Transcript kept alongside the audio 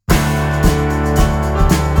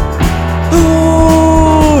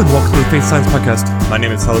Faith Science Podcast. My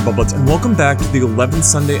name is Tyler Bublitz, and welcome back to the 11th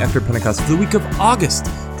Sunday after Pentecost for the week of August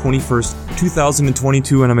 21st,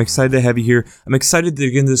 2022, and I'm excited to have you here. I'm excited to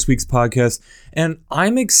begin this week's podcast, and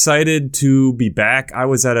I'm excited to be back. I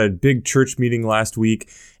was at a big church meeting last week,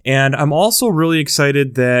 and I'm also really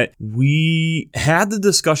excited that we had the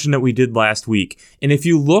discussion that we did last week. And if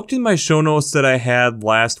you looked in my show notes that I had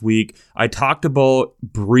last week, I talked about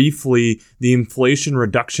briefly the Inflation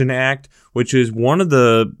Reduction Act, which is one of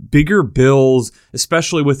the bigger bills,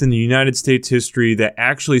 especially within the United States history, that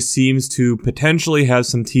actually seems to potentially have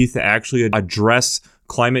some teeth to actually address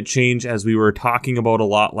climate change, as we were talking about a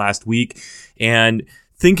lot last week. And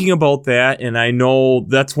thinking about that, and I know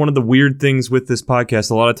that's one of the weird things with this podcast.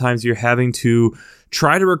 A lot of times you're having to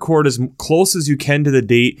try to record as close as you can to the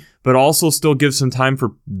date, but also still give some time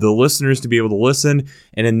for the listeners to be able to listen.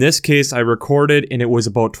 And in this case, I recorded, and it was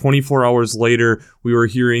about 24 hours later, we were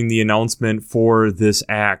hearing the announcement for this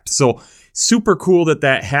act. So super cool that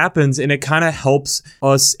that happens, and it kind of helps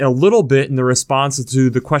us a little bit in the response to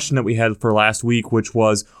the question that we had for last week, which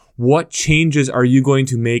was, what changes are you going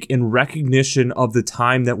to make in recognition of the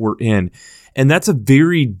time that we're in? And that's a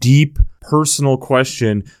very deep, personal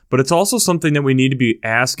question, but it's also something that we need to be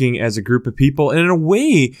asking as a group of people. And in a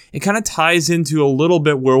way, it kind of ties into a little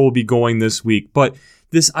bit where we'll be going this week. But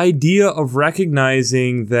this idea of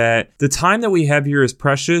recognizing that the time that we have here is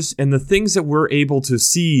precious, and the things that we're able to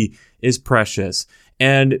see is precious,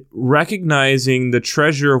 and recognizing the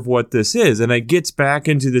treasure of what this is. And it gets back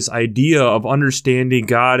into this idea of understanding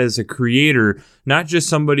God as a creator, not just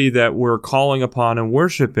somebody that we're calling upon and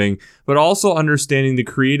worshiping, but also understanding the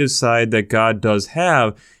creative side that God does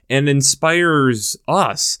have and inspires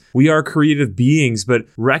us. We are creative beings, but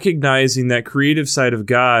recognizing that creative side of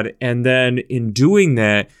God, and then in doing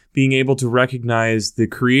that, being able to recognize the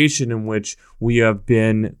creation in which we have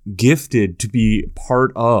been gifted to be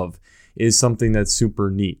part of, is something that's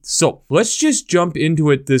super neat. So let's just jump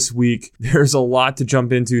into it this week. There's a lot to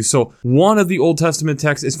jump into. So one of the Old Testament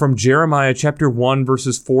texts is from Jeremiah chapter 1,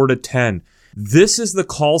 verses 4 to 10. This is the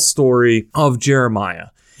call story of Jeremiah.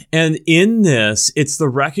 And in this, it's the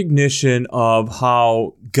recognition of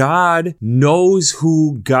how God knows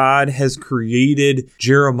who God has created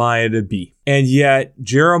Jeremiah to be. And yet,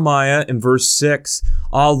 Jeremiah in verse 6,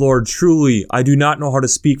 "Ah, Lord, truly, I do not know how to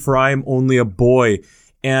speak, for I am only a boy."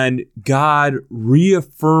 And God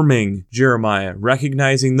reaffirming Jeremiah,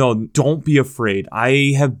 recognizing, no, don't be afraid.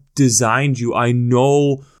 I have designed you. I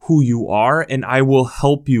know who you are, and I will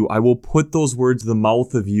help you. I will put those words in the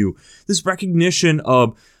mouth of you. This recognition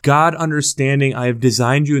of God understanding, I have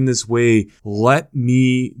designed you in this way. Let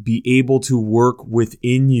me be able to work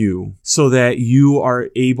within you so that you are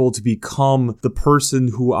able to become the person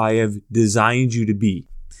who I have designed you to be.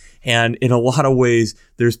 And in a lot of ways,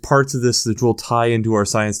 there's parts of this that will tie into our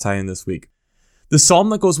science tie-in this week. The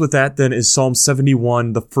psalm that goes with that then is Psalm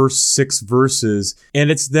 71, the first 6 verses.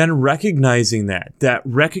 And it's then recognizing that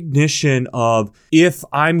recognition of, if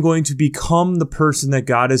I'm going to become the person that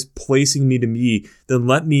God is placing me to be, then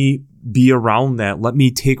let me be around that. Let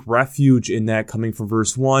me take refuge in that, coming from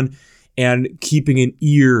verse 1, and keeping an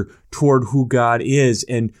ear toward who God is,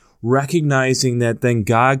 and recognizing that then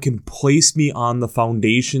God can place me on the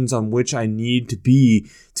foundations on which I need to be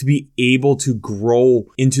able to grow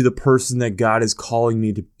into the person that God is calling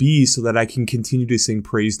me to be, so that I can continue to sing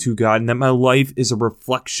praise to God, and that my life is a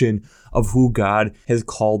reflection of who God has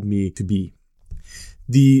called me to be.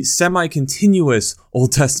 The semi-continuous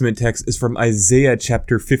Old Testament text is from Isaiah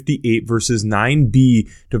chapter 58, verses 9b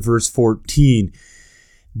to verse 14.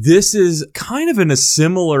 This is kind of in a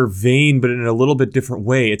similar vein, but in a little bit different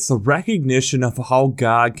way. It's the recognition of how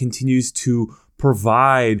God continues to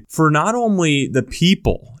provide for not only the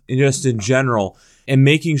people, just in general, and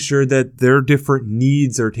making sure that their different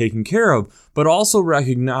needs are taken care of, but also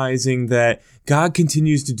recognizing that God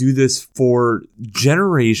continues to do this for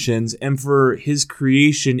generations and for his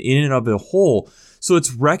creation in and of a whole. So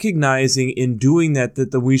it's recognizing in doing that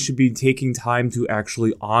we should be taking time to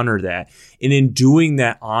actually honor that. And in doing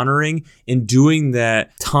that honoring, in doing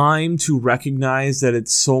that time to recognize that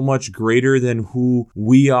it's so much greater than who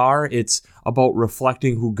we are, it's about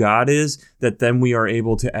reflecting who God is, that then we are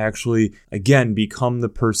able to actually, again, become the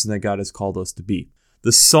person that God has called us to be.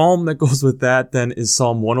 The psalm that goes with that then is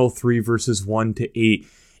Psalm 103, verses 1 to 8.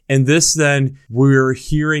 And this then, we're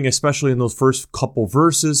hearing, especially in those first couple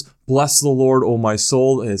verses, "Bless the Lord, O my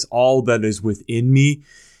soul, as all that is within me."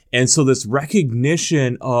 And so this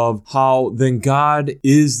recognition of how then God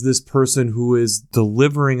is this person who is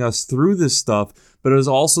delivering us through this stuff, but is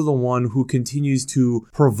also the one who continues to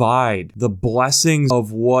provide the blessings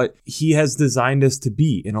of what he has designed us to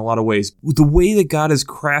be in a lot of ways. The way that God has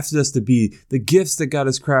crafted us to be, the gifts that God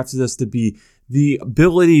has crafted us to be, the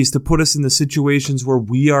abilities to put us in the situations where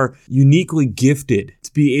we are uniquely gifted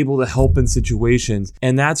to be able to help in situations.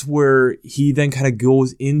 And that's where he then kind of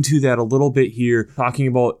goes into that a little bit here, talking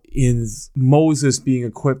about in Moses being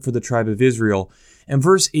equipped for the tribe of Israel. And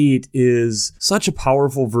verse 8 is such a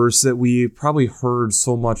powerful verse that we probably heard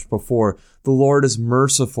so much before. The Lord is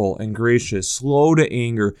merciful and gracious, slow to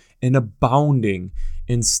anger, and abounding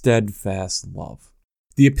in steadfast love.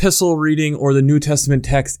 The epistle reading or the New Testament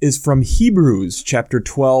text is from Hebrews chapter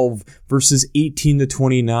 12, verses 18 to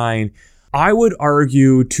 29. I would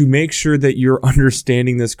argue, to make sure that you're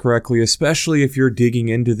understanding this correctly, especially if you're digging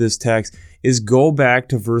into this text, is go back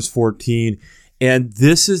to verse 14. And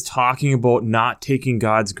this is talking about not taking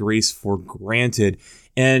God's grace for granted.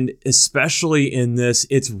 And especially in this,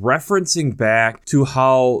 it's referencing back to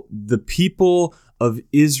how the people of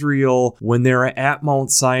Israel, when they're at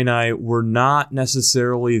Mount Sinai, were not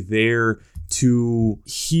necessarily there to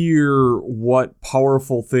hear what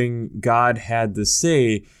powerful thing God had to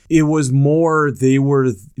say. It was more they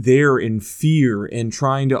were there in fear and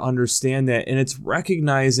trying to understand that. And it's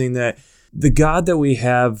recognizing that the God that we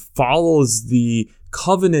have follows the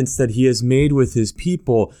covenants that he has made with his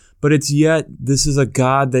people, but it's yet this is a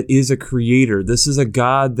God that is a creator. This is a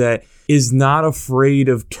God that is not afraid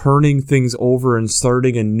of turning things over and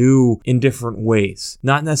starting anew in different ways.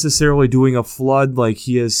 Not necessarily doing a flood like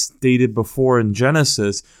he has stated before in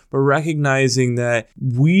Genesis, but recognizing that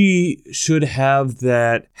we should have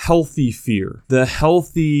that healthy fear, the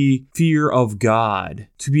healthy fear of God,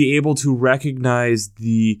 to be able to recognize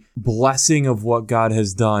the blessing of what God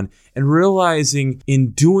has done, and realizing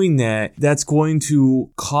in doing that, that's going to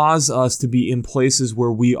cause us to be in places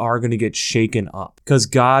where we are going to get shaken up. Because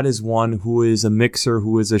God is one who is a mixer,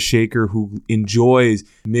 who is a shaker, who enjoys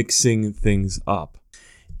mixing things up.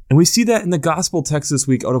 And we see that in the gospel text this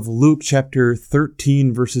week out of Luke chapter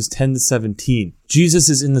 13, verses 10 to 17. Jesus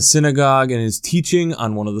is in the synagogue and is teaching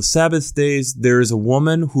on one of the Sabbath days. There is a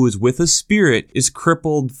woman who is with a spirit, is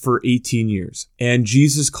crippled for 18 years. And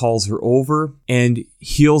Jesus calls her over and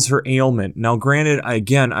heals her ailment. Now, granted,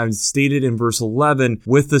 again, I've stated in verse 11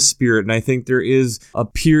 with the spirit, and I think there is a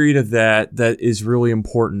period of that is really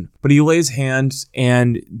important. But he lays hands,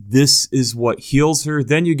 and this is what heals her.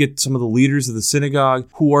 Then you get some of the leaders of the synagogue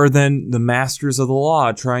who are then the masters of the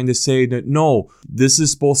law trying to say that, no, this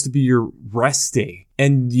is supposed to be your rest day.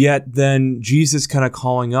 And yet then Jesus kind of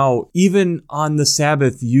calling out, even on the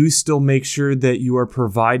Sabbath, you still make sure that you are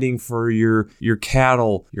providing for your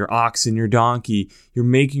cattle, your ox and your donkey. You're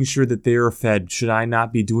making sure that they are fed. Should I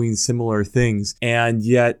not be doing similar things? And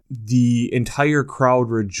yet the entire crowd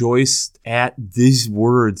rejoiced at these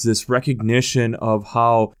words, this recognition of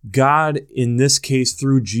how God, in this case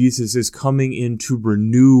through Jesus, is coming in to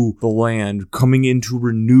renew the land, coming in to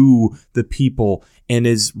renew the people, and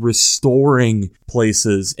is restoring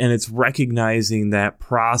places, and it's recognizing that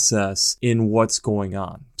process in what's going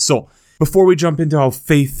on. So, before we jump into how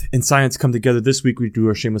faith and science come together, this week we do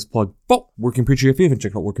our shameless plug. Working Preacher. If you haven't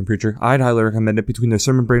checked out Working Preacher, I'd highly recommend it. Between their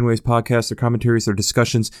Sermon Brainwaves podcasts, their commentaries, their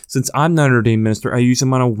discussions, since I'm not an ordained minister, I use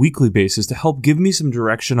them on a weekly basis to help give me some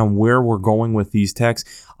direction on where we're going with these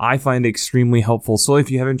texts. I find it extremely helpful. So if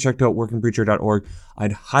you haven't checked out workingpreacher.org,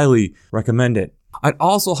 I'd highly recommend it. I'd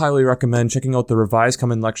also highly recommend checking out the Revised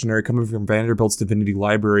Common Lectionary coming from Vanderbilt's Divinity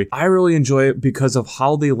Library. I really enjoy it because of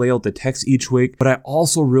how they lay out the text each week, but I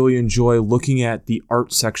also really enjoy looking at the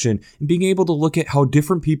art section and being able to look at how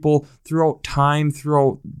different people throughout time,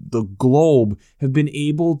 throughout the globe, have been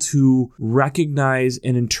able to recognize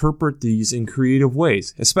and interpret these in creative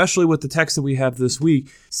ways, especially with the text that we have this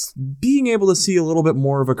week, being able to see a little bit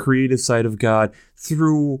more of a creative side of God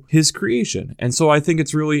through his creation. And so I think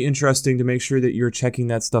it's really interesting to make sure that you're checking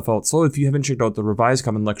that stuff out. So if you haven't checked out the Revised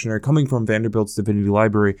Common Lectionary coming from Vanderbilt's Divinity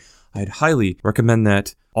Library, I'd highly recommend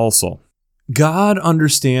that also. God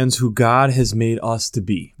understands who God has made us to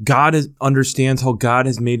be. Understands how God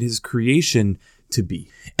has made his creation to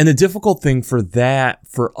be. And the difficult thing for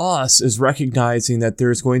us is recognizing that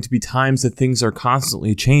there's going to be times that things are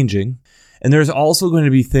constantly changing. And there's also going to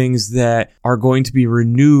be things that are going to be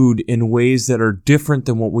renewed in ways that are different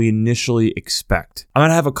than what we initially expect. I'm going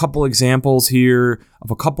to have a couple examples here of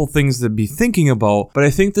a couple things to be thinking about, but I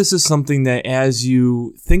think this is something that as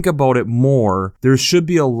you think about it more, there should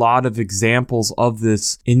be a lot of examples of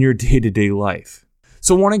this in your day-to-day life.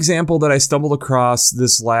 So one example that I stumbled across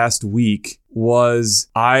this last week was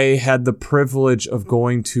I had the privilege of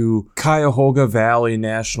going to Cuyahoga Valley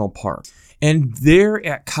National Park. And there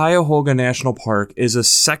at Cuyahoga National Park is a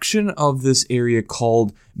section of this area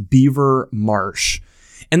called Beaver Marsh.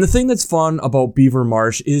 And the thing that's fun about Beaver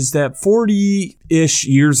Marsh is that 40-ish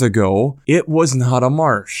years ago, it was not a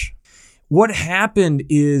marsh. What happened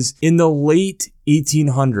is in the late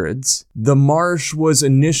 1800s, the marsh was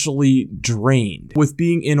initially drained. With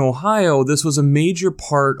being in Ohio, this was a major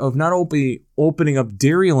part of not only opening up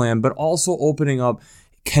dairyland, but also opening up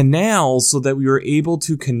canals so that we were able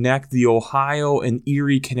to connect the Ohio and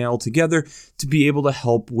Erie Canal together to be able to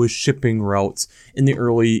help with shipping routes in the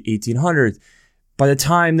early 1800s. By the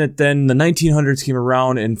time that then the 1900s came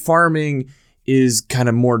around and farming is kind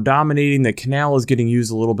of more dominating, the canal is getting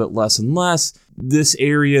used a little bit less and less, this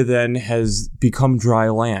area then has become dry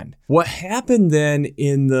land. What happened then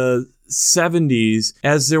in the 70s,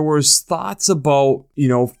 as there was thoughts about,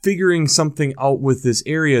 figuring something out with this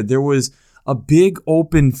area, there was a big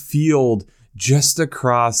open field just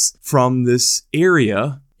across from this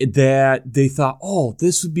area that they thought,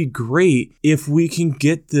 this would be great if we can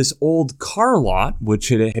get this old car lot,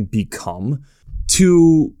 which it had become,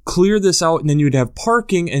 to clear this out, and then you'd have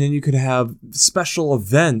parking, and then you could have special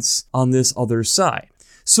events on this other side.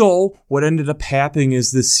 So what ended up happening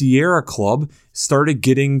is the Sierra Club started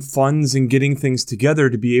getting funds and getting things together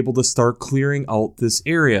to be able to start clearing out this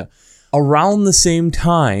area. Around the same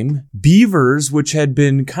time, beavers, which had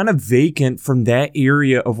been kind of vacant from that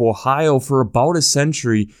area of Ohio for about a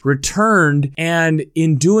century, returned, and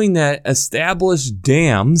in doing that, established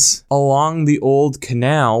dams along the old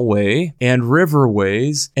canalway and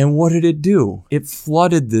riverways. And what did it do? It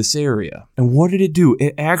flooded this area. And what did it do?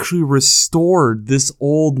 It actually restored this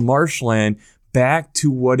old marshland back to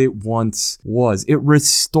what it once was. It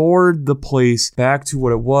restored the place back to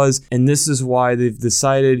what it was, and this is why they've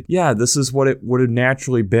decided, this is what it would have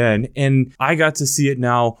naturally been. And I got to see it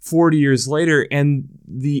now 40 years later, and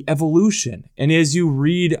the evolution. And as you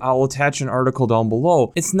read, I'll attach an article down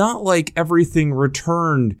below, it's not like everything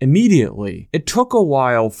returned immediately. It took a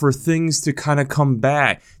while for things to kind of come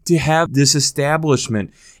back, to have this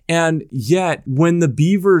establishment. And yet, when the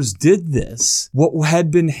beavers did this, what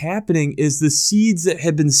had been happening is the seeds that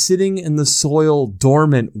had been sitting in the soil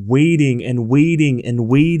dormant, waiting and waiting and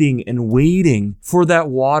waiting and waiting for that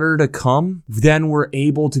water to come, then were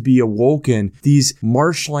able to be awoken. These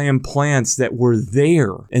marshland plants that were there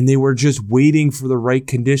and they were just waiting for the right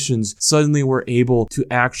conditions suddenly were able to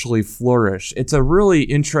actually flourish. It's a really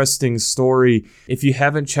interesting story if you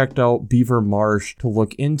haven't checked out Beaver Marsh to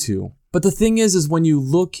look into. But the thing is when you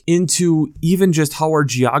look into even just how our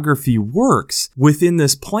geography works within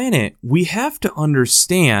this planet, we have to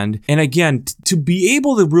understand, and again, to be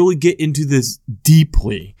able to really get into this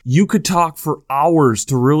deeply, you could talk for hours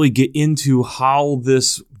to really get into how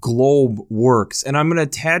this globe works. And I'm going to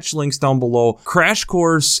attach links down below. Crash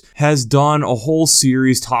Course has done a whole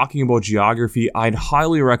series talking about geography. I'd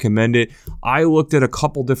highly recommend it. I looked at a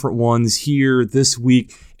couple different ones here this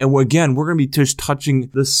week. And again, we're going to be just touching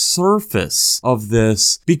the surface of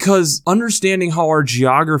this, because understanding how our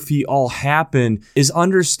geography all happened is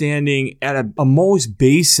understanding at a most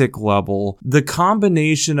basic level the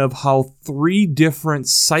combination of how 3 different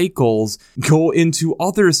cycles go into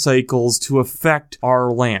other cycles to affect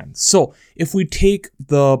our land. So if we take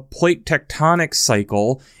the plate tectonic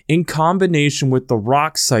cycle in combination with the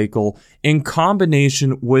rock cycle, in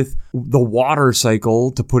combination with the water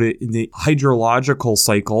cycle, to put it in the hydrological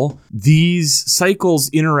cycle, these cycles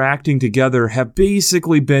interacting together have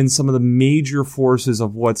basically been some of the major forces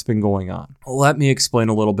of what's been going on. Let me explain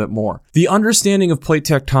a little bit more. The understanding of plate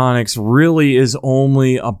tectonics really is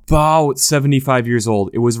only about 75 years old.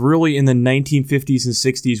 It was really in the 1950s and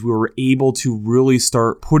 60s we were able to really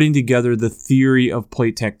start putting together the theory of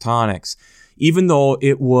plate tectonics. Even though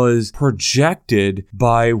it was projected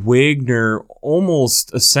by Wagner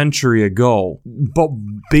almost a century ago. But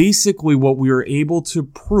basically what we were able to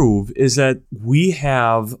prove is that we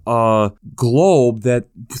have a globe that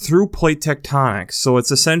through plate tectonics, so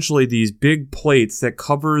it's essentially these big plates that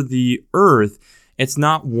cover the Earth, it's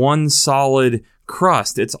not one solid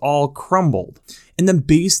crust, it's all crumbled. And then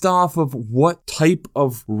based off of what type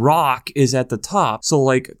of rock is at the top, so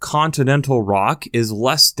like continental rock is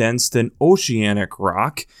less dense than oceanic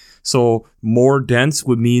rock. So more dense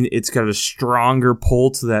would mean it's got a stronger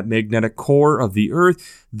pull to that magnetic core of the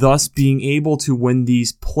Earth, thus being able to, when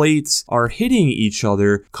these plates are hitting each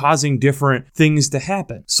other, causing different things to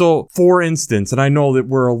happen. So for instance, and I know that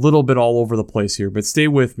we're a little bit all over the place here, but stay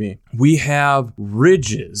with me. We have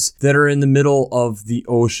ridges that are in the middle of the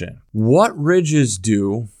ocean. What ridges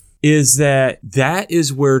do is that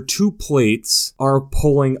is where two plates are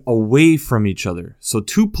pulling away from each other. So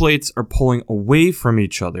two plates are pulling away from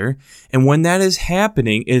each other. And when that is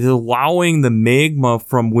happening, it is allowing the magma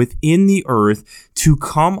from within the earth to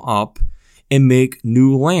come up and make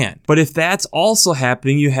new land. But if that's also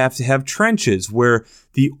happening, you have to have trenches where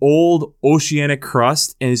the old oceanic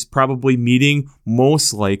crust is probably meeting,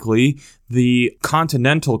 most likely, the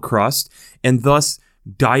continental crust, and thus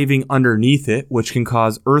diving underneath it, which can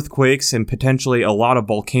cause earthquakes and potentially a lot of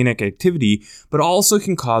volcanic activity, but also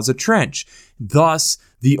can cause a trench. Thus,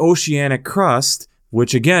 the oceanic crust,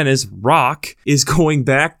 which again is rock, is going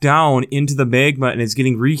back down into the magma and is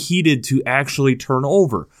getting reheated to actually turn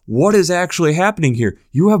over. What is actually happening here?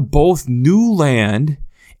 You have both new land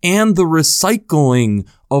and the recycling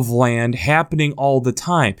of land happening all the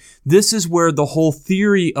time. This is where the whole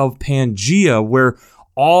theory of Pangea, where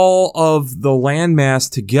all of the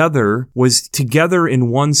landmass together was together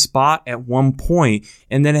in one spot at one point,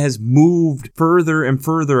 and then has moved further and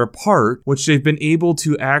further apart, which they've been able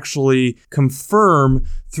to actually confirm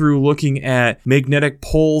through looking at magnetic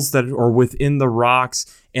poles that are within the rocks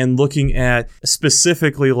and looking at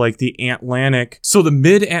specifically like the Atlantic. So the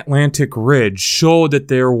mid-Atlantic ridge showed that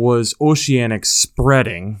there was oceanic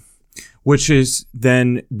spreading, which is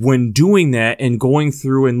then, when doing that and going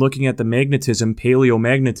through and looking at the magnetism,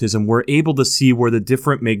 paleomagnetism, we're able to see where the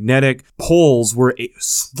different magnetic poles were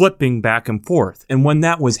slipping back and forth. And when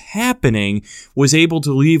that was happening, was able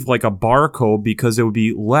to leave like a barcode, because it would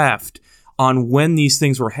be left on when these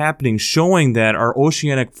things were happening, showing that our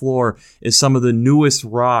oceanic floor is some of the newest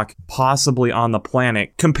rock possibly on the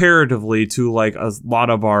planet, comparatively to like a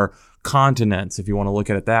lot of our continents, if you want to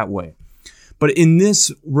look at it that way. But in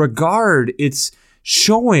this regard, it's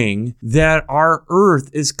showing that our Earth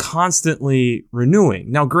is constantly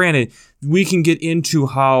renewing. Now, granted, we can get into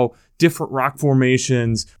how different rock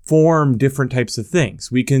formations form different types of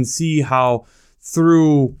things. We can see how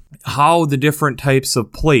through how the different types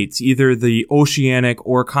of plates, either the oceanic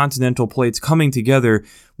or continental plates coming together,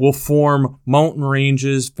 will form mountain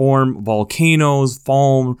ranges, form volcanoes,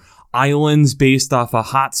 form islands based off of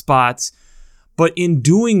hotspots. But in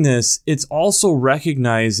doing this, it's also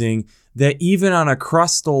recognizing that even on a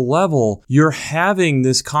crustal level, you're having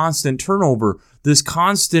this constant turnover, this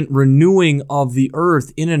constant renewing of the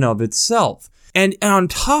earth in and of itself. And on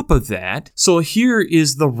top of that, so here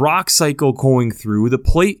is the rock cycle going through, the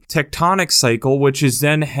plate tectonic cycle, which is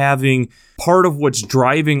then having part of what's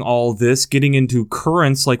driving all this, getting into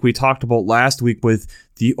currents like we talked about last week with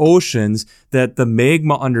the oceans, that the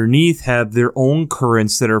magma underneath have their own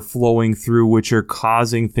currents that are flowing through, which are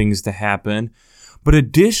causing things to happen. But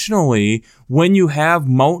additionally, when you have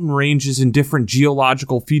mountain ranges and different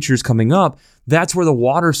geological features coming up, that's where the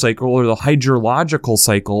water cycle or the hydrological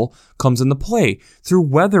cycle comes into play. Through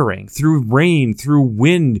weathering, through rain, through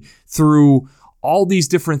wind, through all these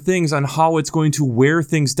different things on how it's going to wear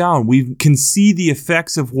things down. We can see the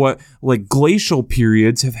effects of what like glacial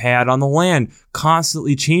periods have had on the land,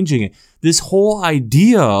 constantly changing it. This whole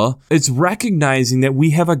idea, it's recognizing that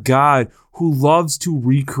we have a God who loves to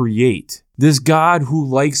recreate. This God who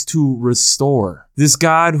likes to restore. This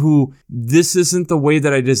God who, this isn't the way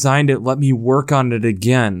that I designed it, let me work on it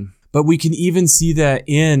again. But we can even see that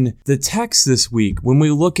in the text this week when we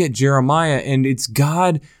look at Jeremiah, and it's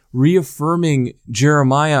God reaffirming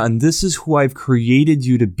Jeremiah, and this is who I've created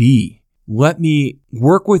you to be. Let me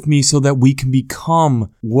work with me so that we can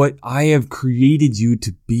become what I have created you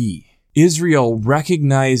to be. Israel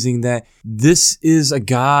recognizing that this is a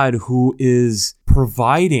God who is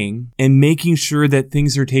providing and making sure that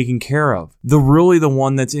things are taken care of. Really the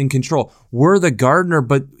one that's in control. We're the gardener,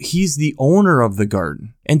 but he's the owner of the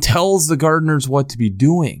garden and tells the gardeners what to be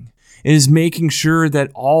doing. It is making sure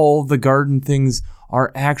that all the garden things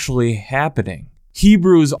are actually happening.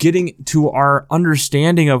 Hebrews getting to our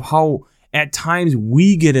understanding of how at times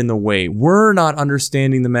we get in the way. We're not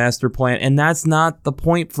understanding the master plan, and that's not the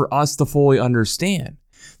point for us to fully understand.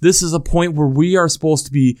 This is a point where we are supposed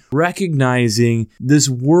to be recognizing this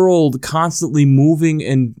world constantly moving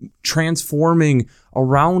and transforming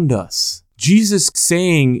around us. Jesus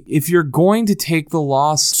saying, if you're going to take the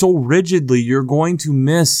law so rigidly, you're going to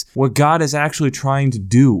miss what God is actually trying to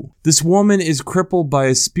do. This woman is crippled by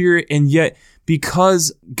a spirit, and yet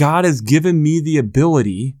because God has given me the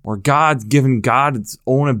ability, or God's given God's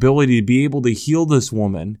own ability to be able to heal this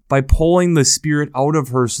woman by pulling the spirit out of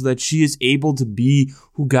her so that she is able to be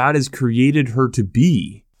who God has created her to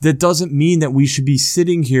be. That doesn't mean that we should be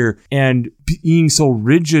sitting here and being so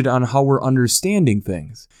rigid on how we're understanding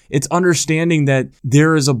things. It's understanding that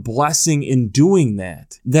there is a blessing in doing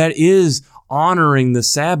that. That is honoring the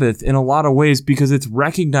Sabbath in a lot of ways because it's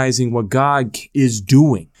recognizing what God is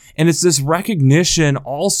doing. And it's this recognition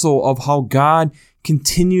also of how God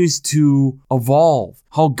continues to evolve,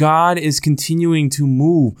 how God is continuing to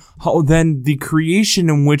move, how then the creation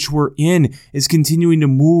in which we're in is continuing to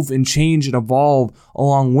move and change and evolve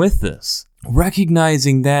along with this.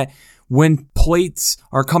 Recognizing that when plates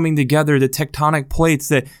are coming together, the tectonic plates,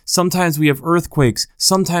 that sometimes we have earthquakes,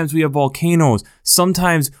 sometimes we have volcanoes,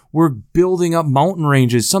 sometimes we're building up mountain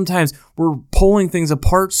ranges, sometimes we're pulling things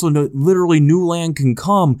apart so that literally new land can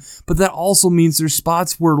come, but that also means there's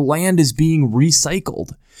spots where land is being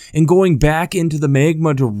recycled and going back into the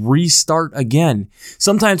magma to restart again.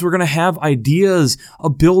 Sometimes we're going to have ideas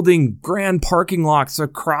of building grand parking lots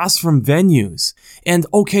across from venues. And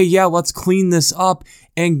okay, yeah, let's clean this up.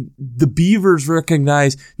 And the beavers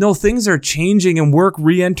recognize, no, things are changing and we're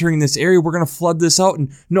re-entering this area. We're going to flood this out.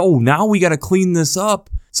 And no, now we got to clean this up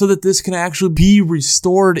so that this can actually be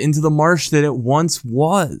restored into the marsh that it once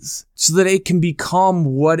was, so that it can become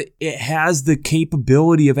what it has the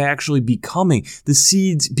capability of actually becoming. The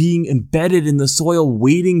seeds being embedded in the soil,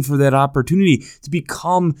 waiting for that opportunity to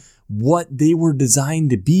become what they were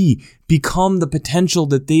designed to be, become the potential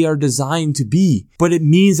that they are designed to be. But it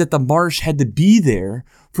means that the marsh had to be there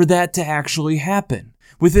for that to actually happen.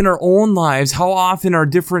 Within our own lives, how often are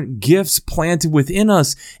different gifts planted within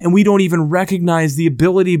us and we don't even recognize the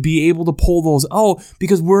ability to be able to pull those out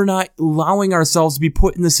because we're not allowing ourselves to be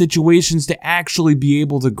put in the situations to actually be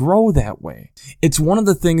able to grow that way. It's one of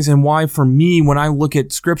the things and why for me, when I look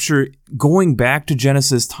at scripture, going back to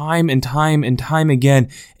Genesis time and time and time again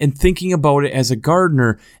and thinking about it as a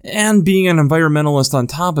gardener and being an environmentalist on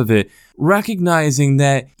top of it, recognizing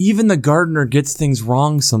that even the gardener gets things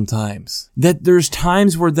wrong sometimes. That there's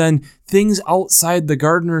times where then things outside the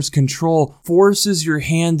gardener's control forces your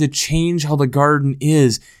hand to change how the garden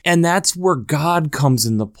is. And that's where God comes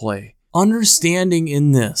into play. Understanding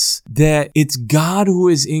in this that it's God who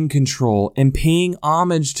is in control and paying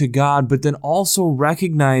homage to God, but then also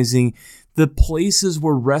recognizing the places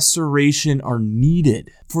where restoration are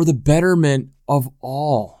needed for the betterment of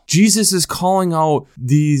all. Jesus is calling out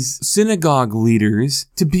these synagogue leaders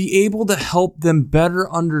to be able to help them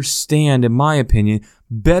better understand, in my opinion,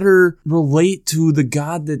 better relate to the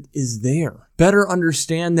God that is there. Better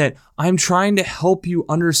understand that I'm trying to help you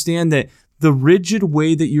understand that the rigid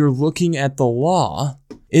way that you're looking at the law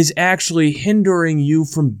is actually hindering you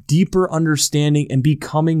from deeper understanding and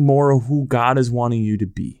becoming more of who God is wanting you to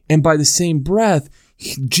be. And by the same breath,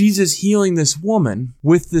 Jesus healing this woman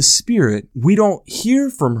with the Spirit, we don't hear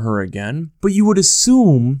from her again, but you would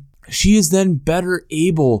assume she is then better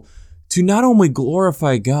able to not only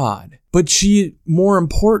glorify God, but she, more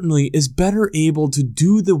importantly, is better able to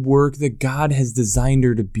do the work that God has designed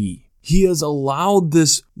her to be. He has allowed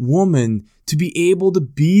this woman to be able to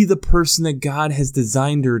be the person that God has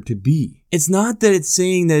designed her to be. It's not that it's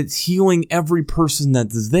saying that it's healing every person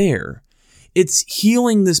that's there. It's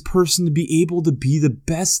healing this person to be able to be the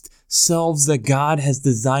best selves that God has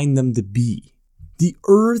designed them to be. The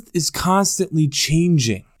earth is constantly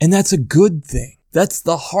changing, and that's a good thing. That's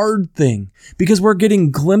the hard thing, because we're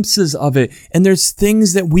getting glimpses of it, and there's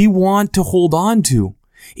things that we want to hold on to.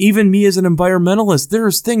 Even me as an environmentalist,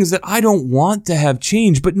 there's things that I don't want to have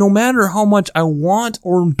change, but no matter how much I want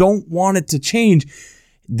or don't want it to change,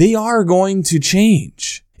 they are going to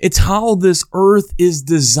change. It's how this earth is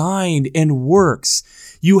designed and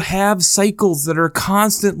works. You have cycles that are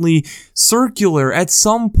constantly circular. At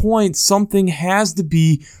some point, something has to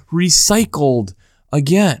be recycled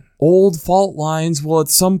again. Old fault lines will at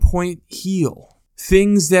some point heal.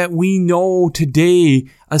 Things that we know today,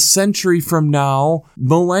 a century from now,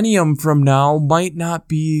 millennium from now, might not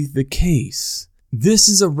be the case. This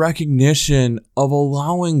is a recognition of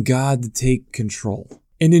allowing God to take control.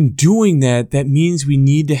 And in doing that, that means we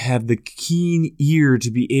need to have the keen ear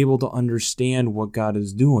to be able to understand what God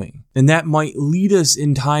is doing. And that might lead us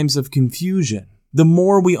in times of confusion. The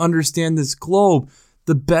more we understand this globe,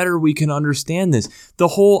 the better we can understand this. The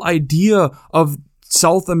whole idea of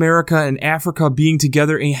South America and Africa being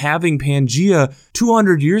together and having Pangea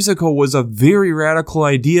 200 years ago was a very radical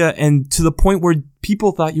idea, and to the point where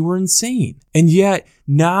people thought you were insane. And yet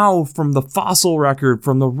now, from the fossil record,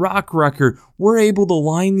 from the rock record, we're able to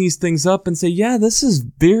line these things up and say, yeah, this is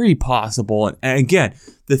very possible. And again,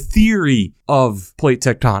 the theory of plate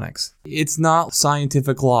tectonics, it's not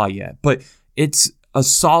scientific law yet, but it's a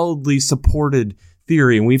solidly supported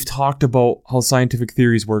theory, and we've talked about how scientific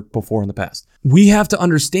theories work before in the past. We have to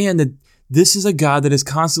understand that this is a God that is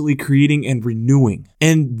constantly creating and renewing.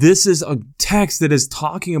 And this is a text that is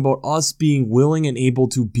talking about us being willing and able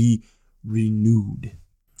to be renewed.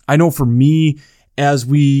 I know for me, as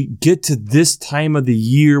we get to this time of the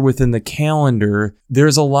year within the calendar,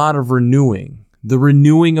 there's a lot of renewing. The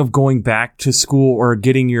renewing of going back to school or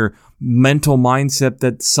getting your mental mindset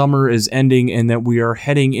that summer is ending and that we are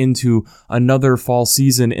heading into another fall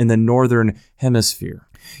season in the northern hemisphere.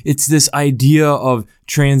 It's this idea of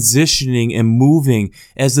transitioning and moving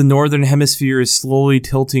as the northern hemisphere is slowly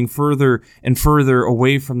tilting further and further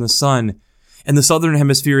away from the sun, and the southern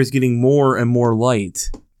hemisphere is getting more and more light.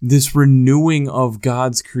 This renewing of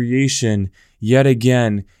God's creation yet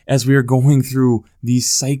again as we are going through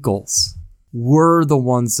these cycles. We're the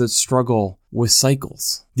ones that struggle with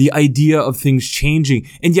cycles. The idea of things changing,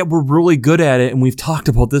 and yet we're really good at it, and we've talked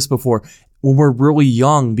about this before, when we're really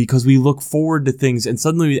young because we look forward to things, and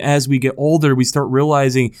suddenly as we get older, we start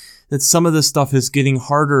realizing that some of this stuff is getting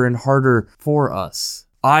harder and harder for us.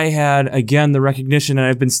 I had, again, the recognition, and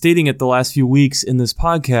I've been stating it the last few weeks in this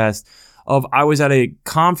podcast, of I was at a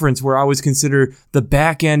conference where I was considered the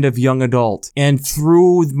back end of young adult. And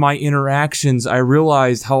through my interactions, I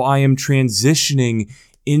realized how I am transitioning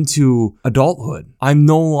into adulthood. I'm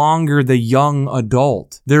no longer the young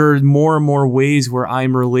adult. There are more and more ways where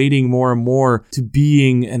I'm relating more and more to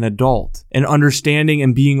being an adult and understanding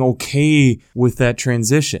and being okay with that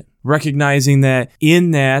transition. Recognizing that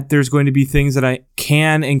in that there's going to be things that I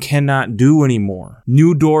can and cannot do anymore.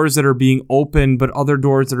 New doors that are being opened, but other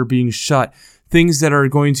doors that are being shut. Things that are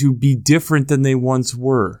going to be different than they once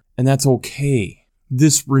were. And that's okay.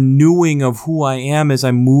 This renewing of who I am as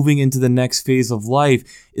I'm moving into the next phase of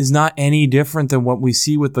life is not any different than what we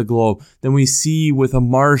see with the globe, than we see with a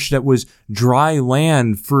marsh that was dry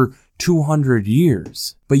land for 200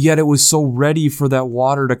 years. But yet it was so ready for that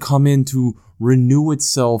water to come in to renew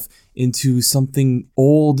itself into something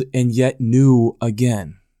old and yet new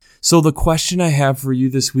again. So the question I have for you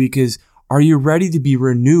this week is, are you ready to be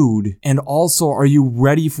renewed? And also, are you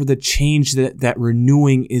ready for the change that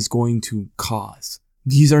renewing is going to cause?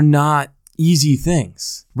 These are not easy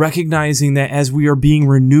things. Recognizing that as we are being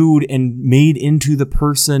renewed and made into the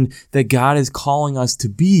person that God is calling us to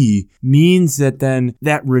be means that then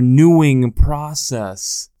that renewing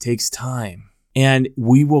process takes time. And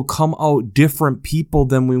we will come out different people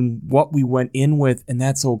than what we went in with, and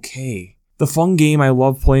that's okay. The fun game I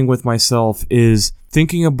love playing with myself is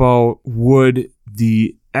thinking about, would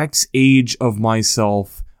the X age of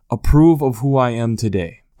myself approve of who I am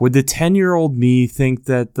today? Would the 10-year-old me think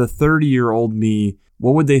that the 30-year-old me,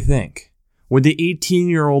 what would they think? Would the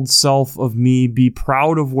 18-year-old self of me be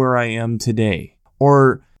proud of where I am today?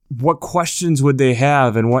 Or what questions would they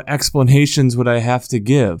have and what explanations would I have to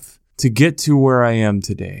give to get to where I am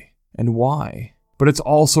today, and why? But it's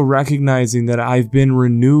also recognizing that I've been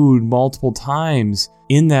renewed multiple times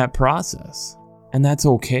in that process, and that's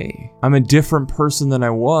okay. I'm a different person than I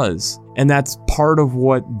was, and that's part of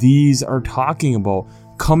what these are talking about,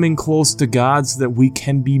 coming close to God so that we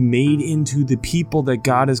can be made into the people that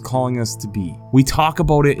God is calling us to be. We talk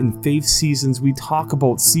about it in faith seasons, we talk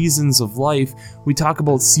about seasons of life, we talk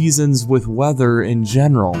about seasons with weather in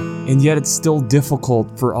general, and yet it's still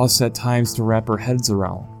difficult for us at times to wrap our heads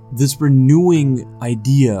around. This renewing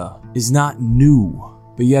idea is not new,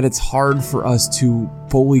 but yet it's hard for us to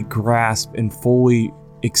fully grasp and fully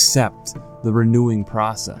accept the renewing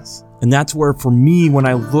process. And that's where, for me, when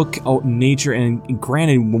I look out in nature, and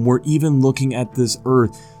granted, when we're even looking at this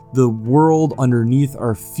earth, the world underneath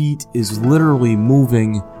our feet is literally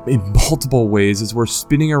moving in multiple ways as we're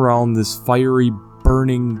spinning around this fiery,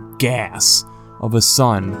 burning gas of a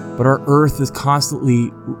sun. But our earth is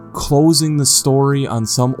constantly closing the story on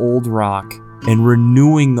some old rock and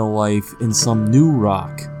renewing the life in some new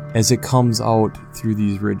rock as it comes out through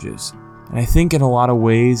these ridges. And I think in a lot of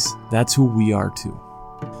ways, that's who we are too.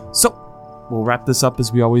 So, we'll wrap this up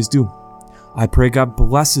as we always do. I pray God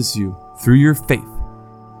blesses you through your faith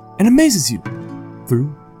and amazes you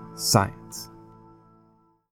through science.